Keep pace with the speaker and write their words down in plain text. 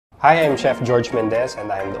Hi, I'm Chef George Mendez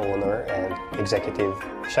and I'm the owner and executive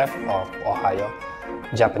chef of Ohio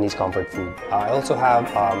Japanese Comfort Food. I also have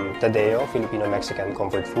Tadeo Filipino-Mexican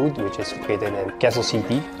Comfort Food, which is located in Quezon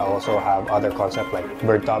City. I also have other concepts like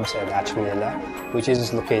Bird Tubs and Hatch Manila, which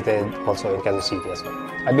is located also in Quezon City as well.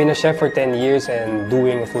 I've been a chef for 10 years and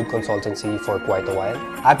doing a food consultancy for quite a while.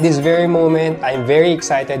 At this very moment, I'm very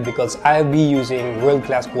excited because I'll be using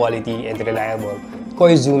world-class quality and reliable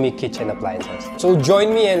Koizumi kitchen appliances. So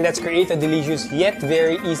join me and let's create a delicious yet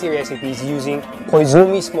very easy recipes using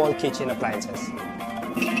Koizumi small kitchen appliances.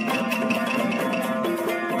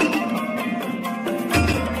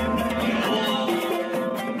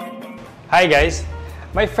 Hi guys!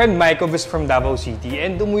 My friend Michael is from Davao City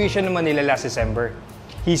and umuwi siya ng Manila last December.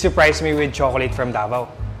 He surprised me with chocolate from Davao.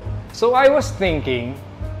 So I was thinking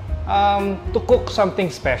to cook something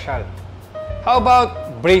special. How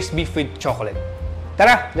about braised beef with chocolate?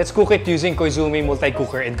 Tara, let's cook it using Koizumi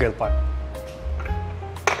multi-cooker and grill pot.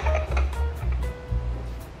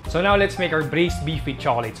 So now let's make our braised beef with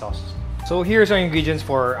chocolate sauce. So here's our ingredients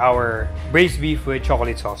for our braised beef with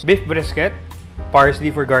chocolate sauce. Beef brisket, parsley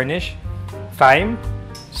for garnish, thyme,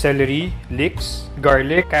 celery, leeks,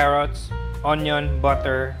 garlic, carrots, onion,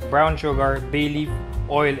 butter, brown sugar, bay leaf,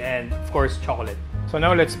 oil, and of course chocolate. So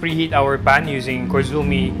now let's preheat our pan using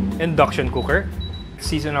Koizumi induction cooker.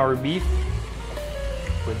 Season our beef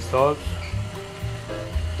with salt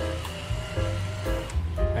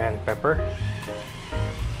and pepper.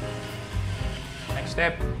 Next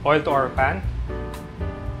step, oil to our pan.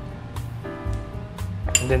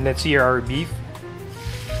 And then let's sear our beef.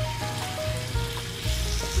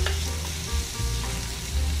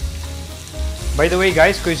 By the way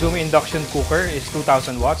guys, Koizumi induction cooker is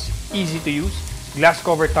 2000 watts, easy to use, glass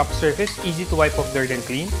cover top surface, easy to wipe off dirt and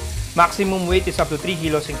clean. Maximum weight is up to 3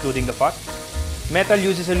 kilos including the pot. Metal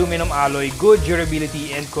uses aluminum alloy, good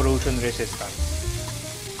durability and corrosion resistance.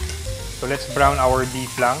 So let's brown our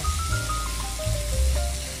beef lang.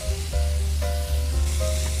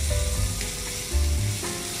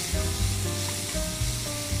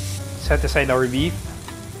 Set aside our beef.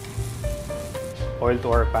 Oil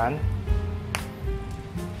to our pan.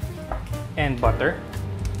 And butter.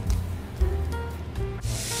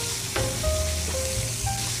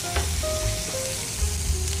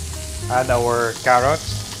 Add our carrots,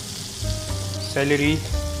 celery,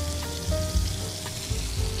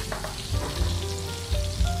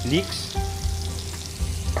 leeks,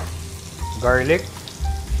 garlic,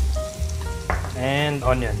 and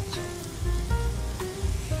onions.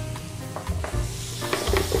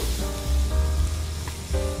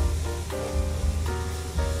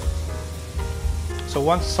 So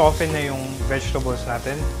once soften na yung vegetables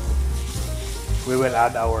natin, we will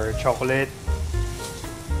add our chocolate,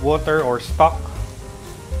 water or stock,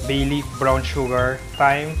 bay leaf, brown sugar,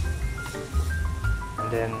 thyme, and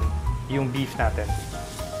then yung beef natin.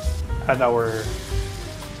 Add our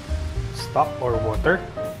stock or water,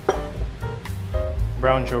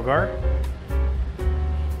 brown sugar,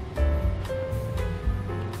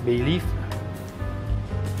 bay leaf,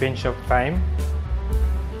 pinch of thyme,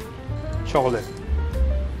 chocolate.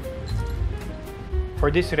 For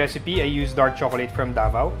this recipe, I use dark chocolate from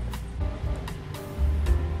Davao.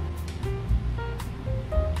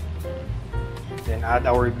 Then add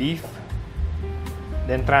our beef.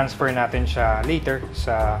 Then transfer natin siya later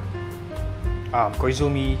sa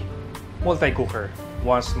Koizumi multi-cooker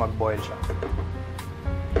once mag-boil siya.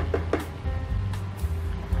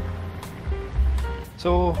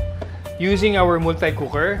 So, using our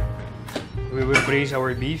multi-cooker, we will braise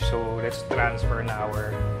our beef. So, let's transfer na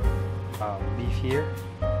our beef here.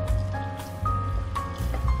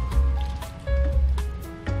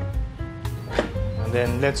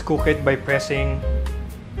 Then let's cook it by pressing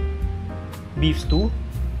beef stew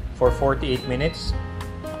for 48 minutes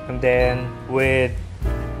and then with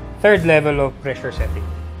third level of pressure setting.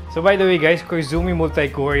 So by the way guys, Koizumi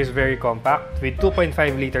multi-cooker is very compact with 2.5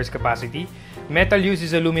 liters capacity. Metal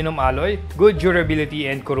uses aluminum alloy, good durability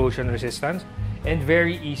and corrosion resistance, and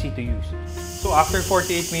very easy to use. So after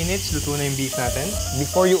 48 minutes, luto na yung beef natin.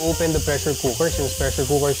 Before you open the pressure cooker, since pressure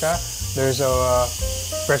cooker siya, there's a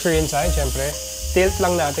pressure inside, syempre. Tilt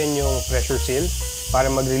lang natin yung pressure seal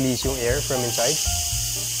para mag-release yung air from inside.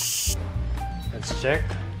 Let's check.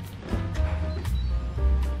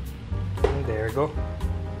 And there you go.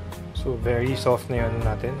 So very soft na yun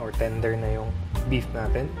natin or tender na yung beef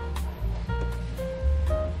natin.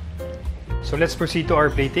 So let's proceed to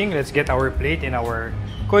our plating. Let's get our plate in our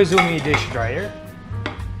Koizumi dish dryer.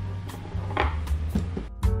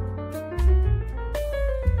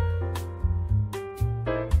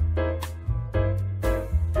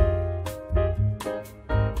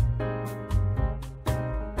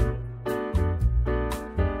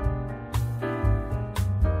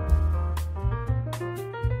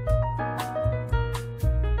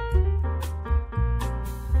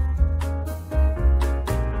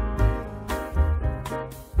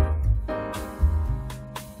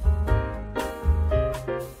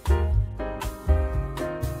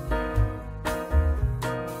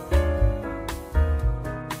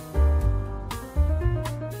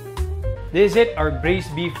 This is it, our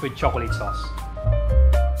braised beef with chocolate sauce.